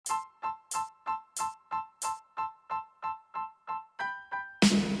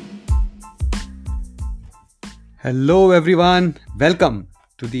Hello, everyone. Welcome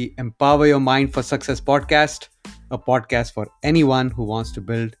to the Empower Your Mind for Success podcast, a podcast for anyone who wants to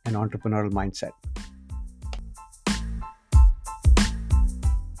build an entrepreneurial mindset.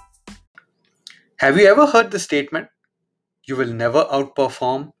 Have you ever heard the statement, you will never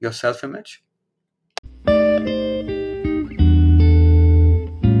outperform your self image?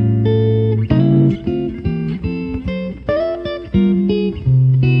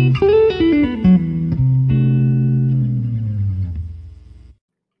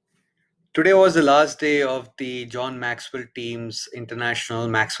 Today was the last day of the John Maxwell team's International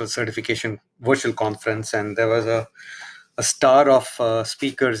Maxwell Certification Virtual Conference, and there was a star of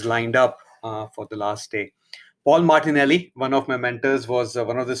speakers lined up for the last day. Paul Martinelli, one of my mentors, was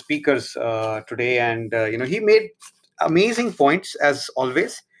one of the speakers today, and he made amazing points as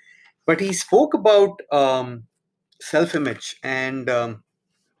always. But he spoke about self-image, and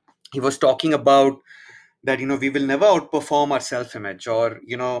he was talking about that we will never outperform our self-image, or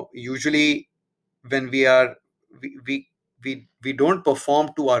usually when we don't perform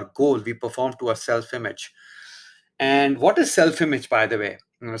to our goal, we perform to our self-image. And what is self-image, by the way?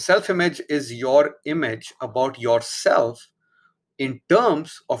 Self-image is your image about yourself in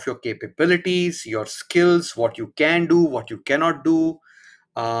terms of your capabilities, your skills, what you can do, what you cannot do,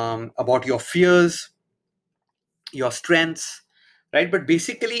 about your fears, your strengths, right? But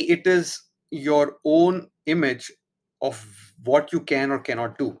basically, it is your own image of what you can or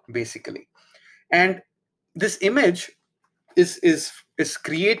cannot do, basically. And this image is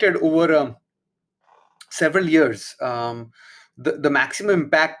created over several years. The maximum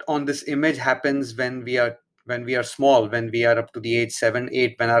impact on this image happens when we are small, when we are up to the age 7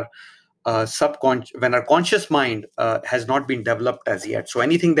 8, when our conscious mind has not been developed as yet. So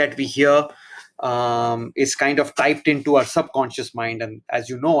anything that we hear is kind of typed into our subconscious mind. And as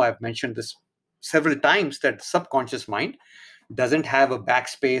you know, I've mentioned this several times, that subconscious mind doesn't have a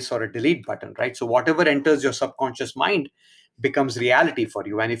backspace or a delete button, right? So whatever enters your subconscious mind becomes reality for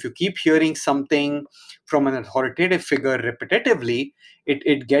you. And if you keep hearing something from an authoritative figure repetitively,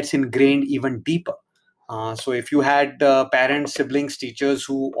 it gets ingrained even deeper. So if you had parents, siblings, teachers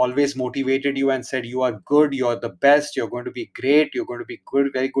who always motivated you and said, you are good, you're the best, you're going to be great, you're going to be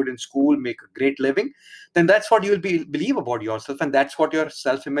good, very good in school, make a great living, then that's what you will believe about yourself, and that's what your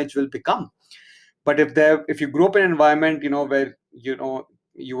self-image will become. But if you grew up in an environment where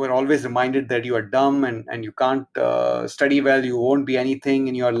you were always reminded that you are dumb, and you can't study well, you won't be anything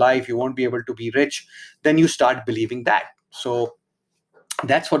in your life, you won't be able to be rich, then you start believing that. So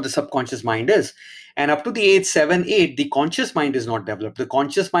that's what the subconscious mind is. And up to the age 7 8, the conscious mind is not developed. The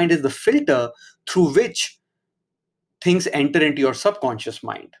conscious mind is the filter through which things enter into your subconscious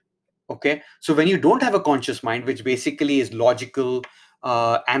mind. Okay, so when you don't have a conscious mind, which basically is logical,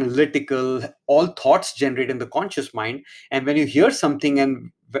 analytical, all thoughts generate in the conscious mind, and when you hear something,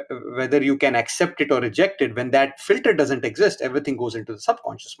 and whether you can accept it or reject it, when that filter doesn't exist, everything goes into the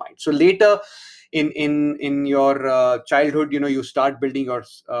subconscious mind. So later in your childhood, you start building your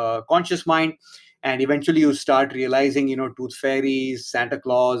conscious mind, and eventually you start realizing, tooth fairies, Santa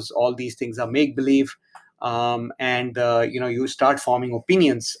Claus, all these things are make believe. And you start forming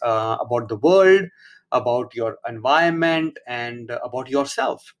opinions about the world, about your environment, and about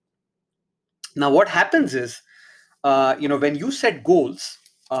yourself. Now what happens is, when you set goals,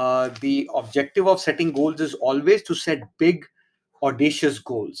 the objective of setting goals is always to set big, audacious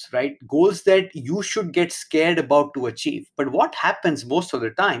goals, right? Goals that you should get scared about to achieve. But what happens most of the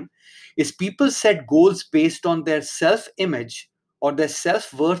time is people set goals based on their self image or their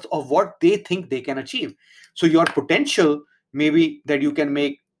self worth of what they think they can achieve. So your potential may be that you can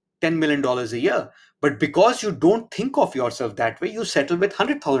make $10 million a year, but because you don't think of yourself that way, you settle with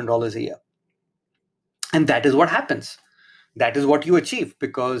 $100,000 a year. And that is what happens. That is what you achieve,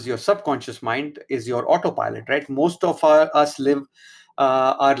 because your subconscious mind is your autopilot, right? Most of us live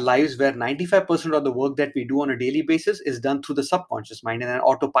our lives where 95% of the work that we do on a daily basis is done through the subconscious mind in an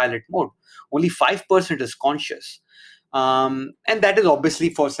autopilot mode. Only 5% is conscious. And that is obviously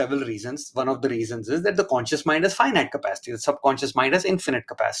for several reasons. One of the reasons is that the conscious mind has finite capacity, the subconscious mind has infinite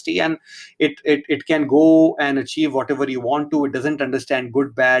capacity, and it can go and achieve whatever you want to. It doesn't understand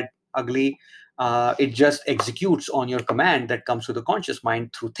good, bad, ugly. It just executes on your command that comes to the conscious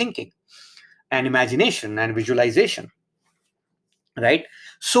mind through thinking and imagination and visualization, right?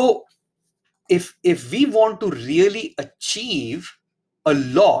 So if we want to really achieve a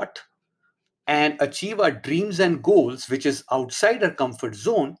lot and achieve our dreams and goals, which is outside our comfort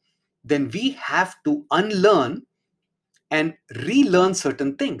zone, then we have to unlearn and relearn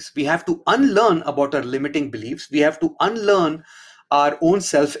certain things. We have to unlearn about our limiting beliefs. We have to unlearn our own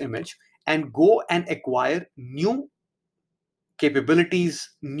self image. and go and acquire new capabilities,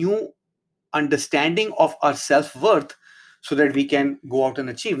 new understanding of our self-worth, so that we can go out and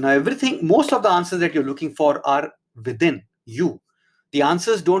achieve. Now, most of the answers that you're looking for are within you. The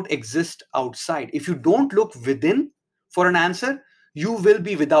answers don't exist outside. If you don't look within for an answer, you will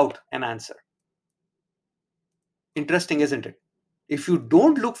be without an answer. Interesting, isn't it? If you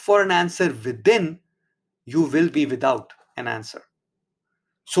don't look for an answer within, you will be without an answer.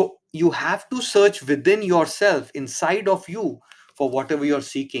 So you have to search within yourself, inside of you, for whatever you're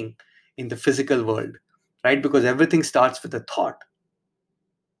seeking in the physical world, right? Because everything starts with a thought.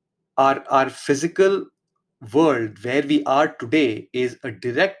 Our physical world, where we are today, is a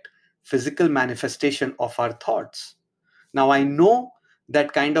direct physical manifestation of our thoughts. Now, I know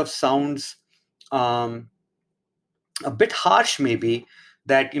that kind of sounds um, a bit harsh, maybe,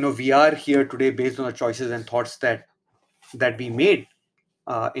 that we are here today based on the choices and thoughts that we made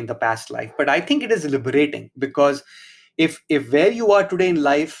in the past life. But I think it is liberating, because if where you are today in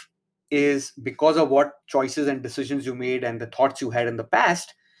life is because of what choices and decisions you made and the thoughts you had in the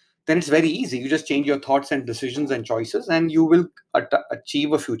past, then it's very easy. You just change your thoughts and decisions and choices, and you will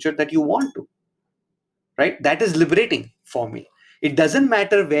achieve a future that you want to. Right? That is liberating for me. It doesn't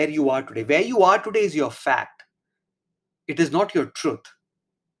matter where you are today. Where you are today is your fact. It is not your truth.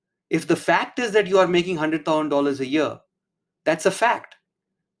 If the fact is that you are making $100,000 a year, that's a fact.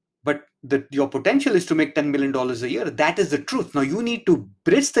 But your potential is to make $10 million a year. That is the truth. Now you need to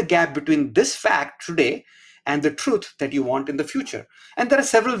bridge the gap between this fact today and the truth that you want in the future. And there are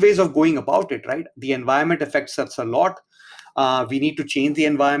several ways of going about it, right? The environment affects us a lot. We need to change the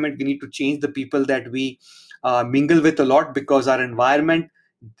environment. We need to change the people that we mingle with a lot, because our environment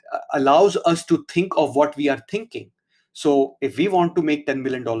allows us to think of what we are thinking. So if we want to make $10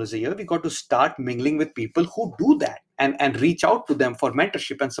 million a year, we got to start mingling with people who do that, and reach out to them for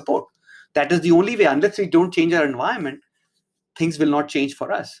mentorship and support. That is the only way. Unless we don't change our environment, things will not change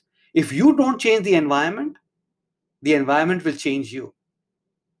for us. If you don't change the environment will change you.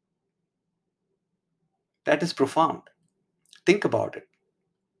 That is profound. Think about it.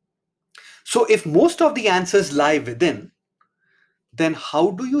 So if most of the answers lie within, then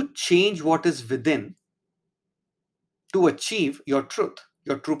how do you change what is within to achieve your truth,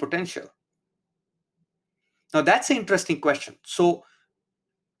 your true potential? Now, that's an interesting question. So,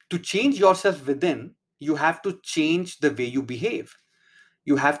 to change yourself within, you have to change the way you behave.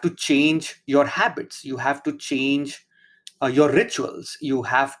 You have to change your habits. You have to change your rituals. You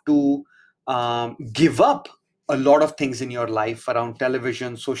have to give up a lot of things in your life around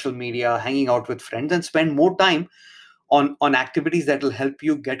television, social media, hanging out with friends, and spend more time on activities that will help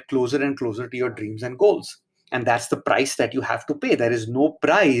you get closer and closer to your dreams and goals. And that's the price that you have to pay. There is no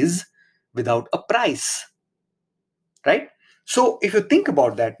prize without a price, right? So if you think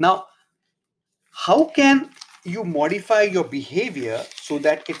about that, now, how can you modify your behavior so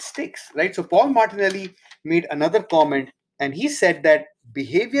that it sticks, right? So Paul Martinelli made another comment, and he said that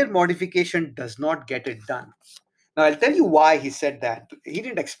behavior modification does not get it done. Now, I'll tell you why he said that. He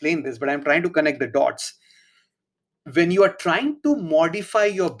didn't explain this, but I'm trying to connect the dots. When you are trying to modify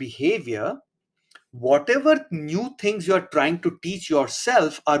your behavior, whatever new things you're trying to teach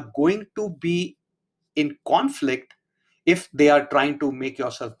yourself are going to be in conflict. If they are trying to make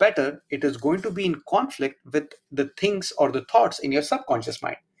yourself better, it is going to be in conflict with the things or the thoughts in your subconscious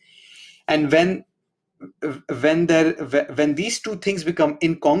mind. And when these two things become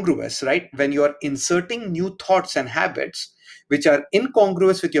incongruous, right, when you are inserting new thoughts and habits which are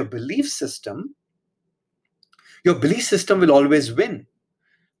incongruous with your belief system will always win,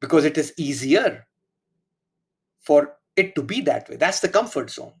 because it is easier for it to be that way. That's the comfort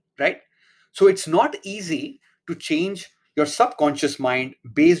zone, right? So it's not easy to change your subconscious mind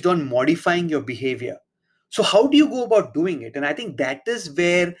based on modifying your behavior. So how do you go about doing it? And I think that is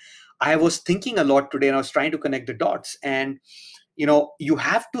where I was thinking a lot today, and I was trying to connect the dots. And you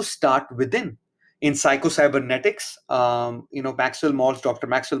have to start within. In psycho-cybernetics, Dr. Maxwell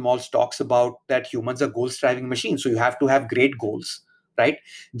Maltz talks about that humans are goal-striving machines. So you have to have great goals, right?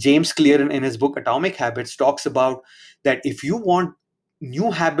 James Clear, in his book Atomic Habits, talks about that if you want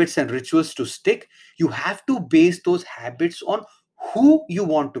new habits and rituals to stick, you have to base those habits on who you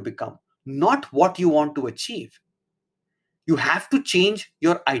want to become, not what you want to achieve. You have to change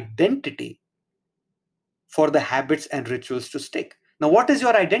your identity for the habits and rituals to stick. Now, what is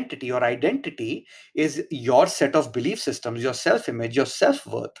your identity? Your identity is your set of belief systems, your self-image, your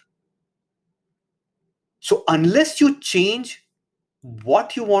self-worth. So unless you change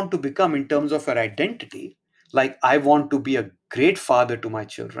what you want to become in terms of your identity, like I want to be a great father to my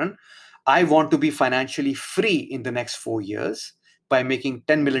children, I want to be financially free in the next 4 years, by making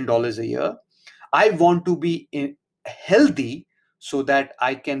 $10 million a year. I want to be healthy so that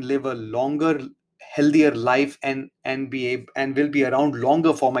I can live a longer, healthier life and will be around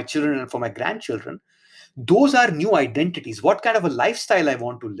longer for my children and for my grandchildren. Those are new identities. What kind of a lifestyle I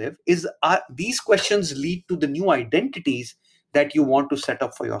want to live these questions lead to the new identities that you want to set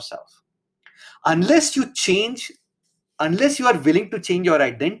up for yourself. Unless you are willing to change your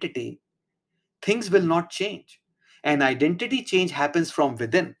identity, things will not change. And identity change happens from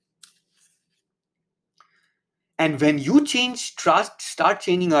within. And when you start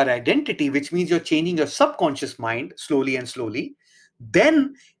changing your identity, which means you're changing your subconscious mind slowly and slowly,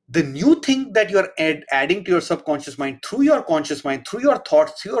 then the new thing that you're adding to your subconscious mind through your conscious mind, through your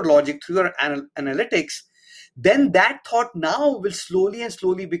thoughts, through your logic, through your analytics, then that thought now will slowly and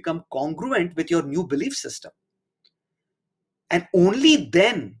slowly become congruent with your new belief system. And only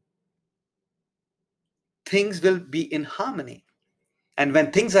then things will be in harmony. And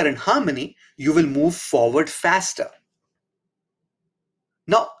when things are in harmony, you will move forward faster.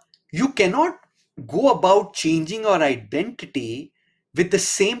 Now, you cannot go about changing your identity with the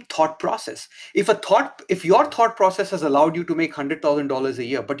same thought process. If your thought process has allowed you to make $100,000 a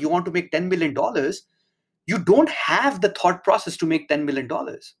year, but you want to make $10 million, you don't have the thought process to make $10 million.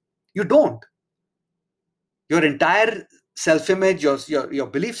 You don't. Your entire self-image, your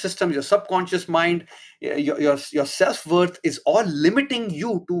belief system, your subconscious mind, your self-worth is all limiting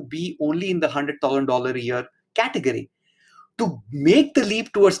you to be only in the $100,000 a year category. To make the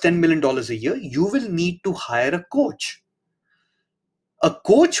leap towards $10 million a year, you will need to hire a coach. A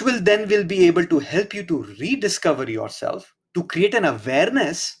coach will be able to help you to rediscover yourself, to create an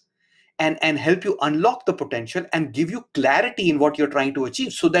awareness and help you unlock the potential and give you clarity in what you're trying to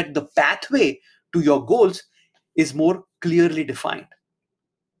achieve so that the pathway to your goals is more clearly defined.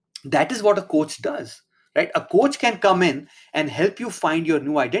 That is what a coach does, right? A coach can come in and help you find your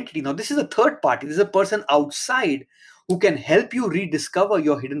new identity. Now, this is a third party. This is a person outside who can help you rediscover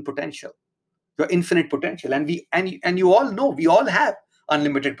your hidden potential, your infinite potential. And you all know, we all have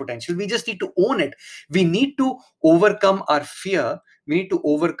unlimited potential. We just need to own it. We need to overcome our fear. We need to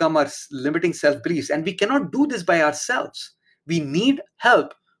overcome our limiting self-beliefs. And we cannot do this by ourselves. We need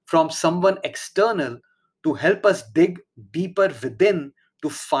help from someone external to help us dig deeper within to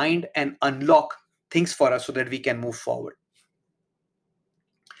find and unlock things for us so that we can move forward.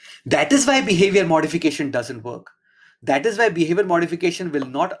 That is why behavior modification doesn't work. That is why behavior modification will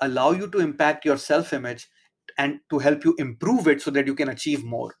not allow you to impact your self-image and to help you improve it so that you can achieve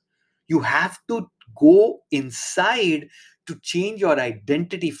more. You have to go inside to change your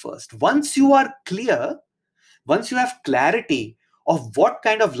identity first. Once you are clear, once you have clarity of what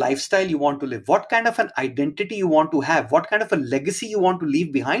kind of lifestyle you want to live, what kind of an identity you want to have, what kind of a legacy you want to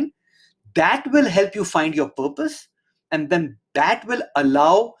leave behind, that will help you find your purpose. And then that will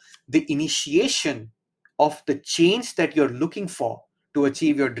allow the initiation of the change that you're looking for to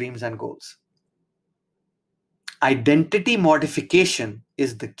achieve your dreams and goals. Identity modification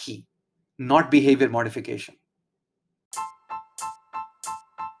is the key, not behavior modification.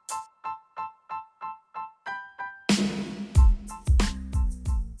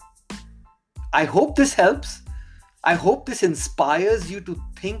 I hope this helps. I hope this inspires you to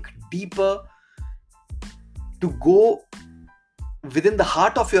think deeper, to go within the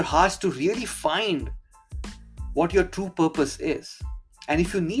heart of your hearts to really find what your true purpose is. And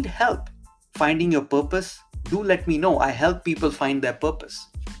if you need help finding your purpose, do let me know. I help people find their purpose.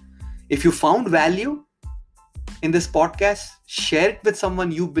 If you found value in this podcast, share it with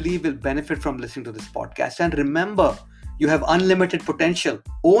someone you believe will benefit from listening to this podcast. And remember, you have unlimited potential.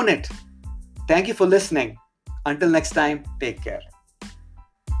 Own it. Thank you for listening. Until next time, take care.